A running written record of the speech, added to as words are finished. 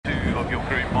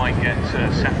line get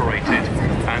separated,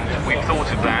 and we've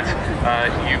thought of that.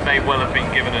 You may well have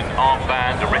been given an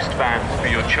armband, a wristband for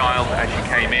your child as you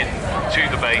came in to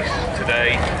the base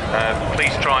today.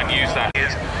 Please try and use that. For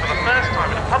the first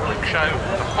time in a public show,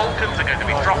 the Falcons are going to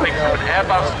be dropping from an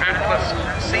Airbus Atlas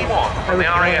C1 from the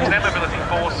RAF Mobility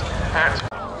Force at...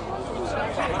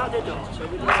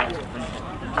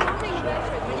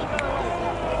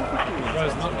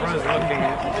 Bro's looking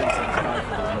at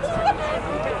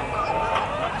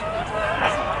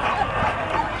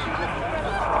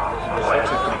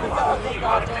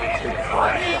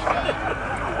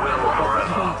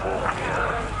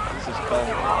this is cold.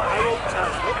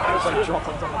 It's like drop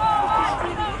on top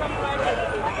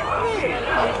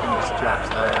of straps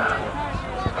there.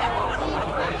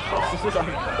 This is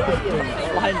like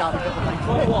flying down the thing.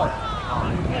 What?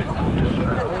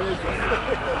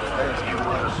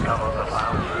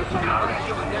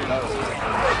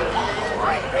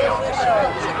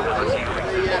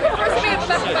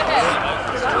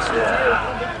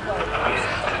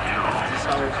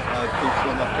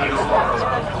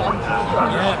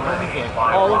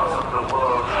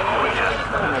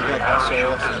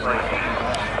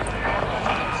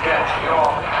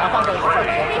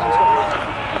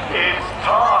 It's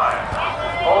time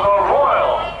for the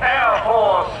Royal Air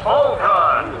Force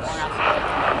Falcons.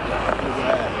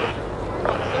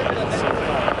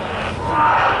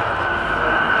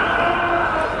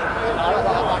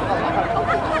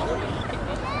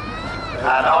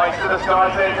 And eyes to the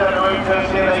skies, they turn the routers,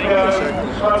 here they go.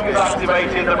 Smoke is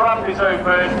activated, the ramp is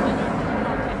open.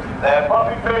 They're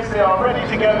popping fists, they are ready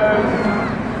to go.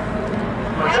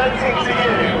 Presenting to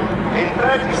you in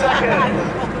 30 seconds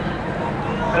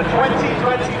the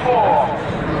 2024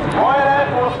 Royal Air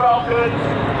Force Falcons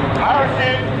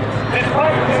Parachute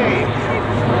Display Team.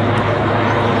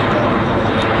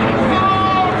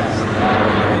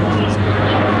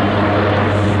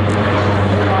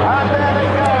 And there they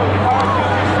go,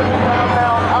 parachute system down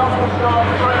now, Alpha Star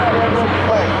 3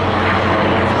 display.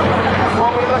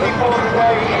 What we're looking for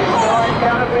today is 9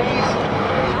 canopies.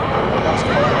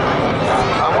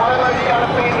 And one of those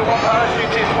canopies and one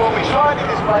parachutist will be slightly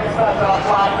displaced, that's our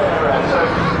flag there. So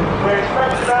we're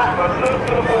expecting that, but look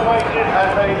for the formation as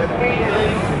they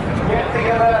immediately get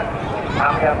together,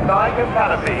 and we have 9 good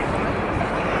canopies.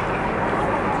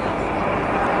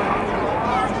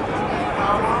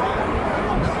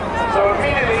 So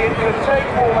immediately into a safe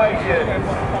formation.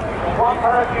 One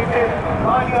parachutist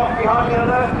lining up behind the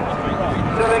other,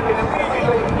 so they can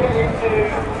immediately get into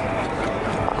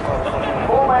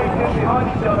formation behind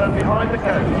each other, behind the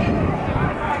coach.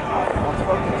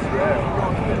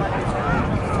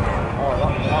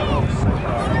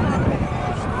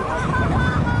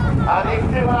 And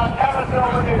into our carousel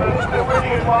maneuver. This is a really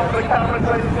good one for the cameras,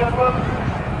 ladies and gentlemen.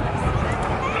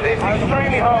 This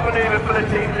extremely hard maneuver for the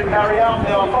team to carry out.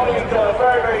 They are following each other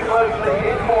very, very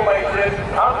closely in formation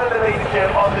under the leadership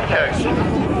of the coach.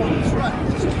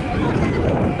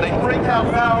 They break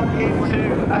out now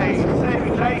into a safe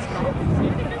place.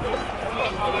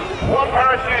 One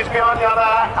parachute is behind the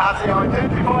other as they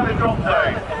identify the drop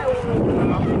zone.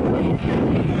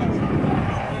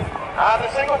 And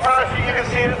the single parachute you can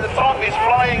see at the top is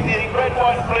flying the red,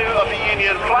 white, blue of the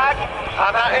Union flag, and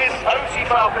that is OC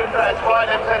Falcon, that is Flight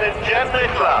Lieutenant Jem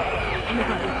Nittler.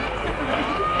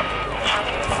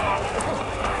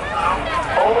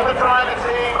 All the driver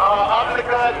team are under the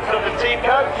curtains of the team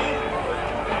coach.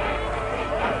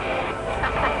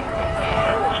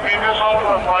 Speakers hold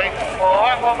on, please. All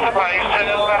right, on the base, to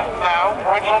the left now.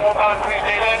 Which one will both be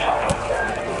needed?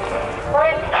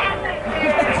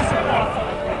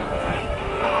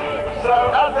 So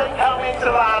as they come into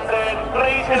landing,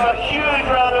 please give a huge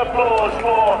round of applause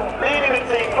for leading the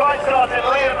team, Flight Sergeant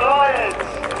Liam Lyons,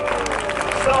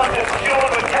 Sergeant Sean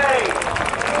McKay,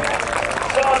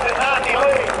 Sergeant Andy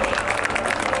Lynch,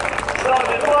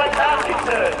 Sergeant Mike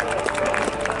Atkinson,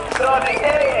 Sergeant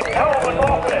Ian Coleman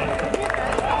Moffat,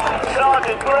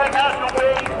 Sergeant Greg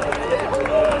Appleby,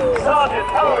 Sergeant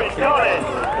Owen Collins,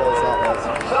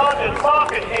 Sergeant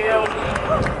Marcus Hill,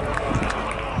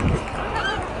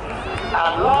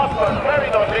 and last but very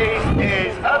not least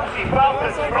is OC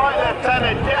Falcons Flight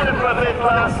Lieutenant Jennifer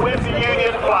Littler with the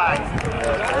Union flag.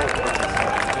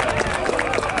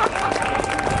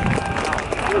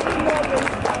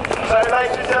 So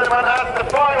ladies and gentlemen, as the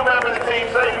final member of the team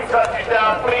safely touches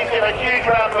down, please give a huge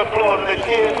round of applause and a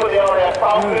cheer for the RAF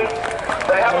Falcons.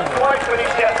 They haven't quite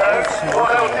finished yet though. What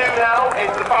they'll do now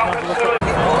is the Falcons will...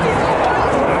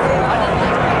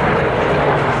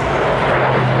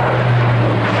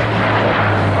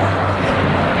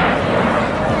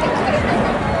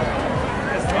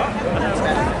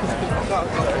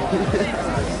 They're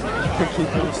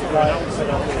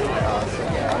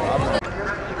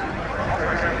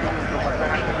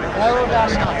all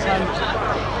down now, so...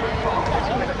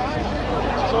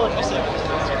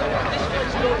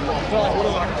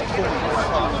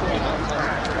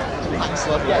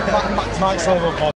 Max level.